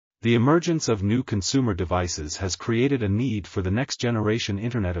The emergence of new consumer devices has created a need for the next-generation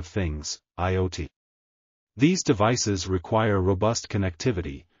Internet of Things, IoT. These devices require robust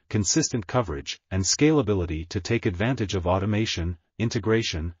connectivity, consistent coverage, and scalability to take advantage of automation,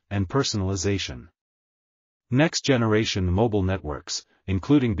 integration, and personalization. Next-generation mobile networks,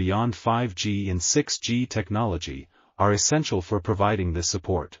 including beyond 5G and 6G technology, are essential for providing this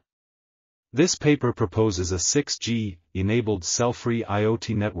support. This paper proposes a 6G-enabled cell-free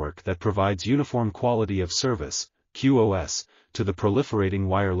IoT network that provides uniform quality of service, QoS, to the proliferating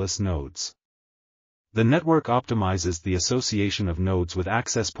wireless nodes. The network optimizes the association of nodes with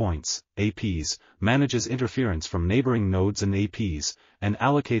access points, APs, manages interference from neighboring nodes and APs, and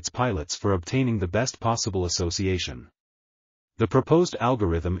allocates pilots for obtaining the best possible association. The proposed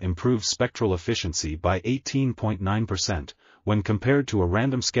algorithm improves spectral efficiency by 18.9%, when compared to a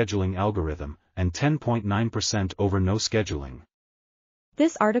random scheduling algorithm, and 10.9% over no scheduling.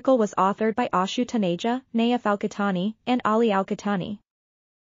 This article was authored by Ashu, Taneja, Nayef Alqahtani, and Ali Alqahtani.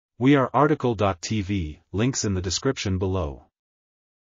 We are article.tv, links in the description below.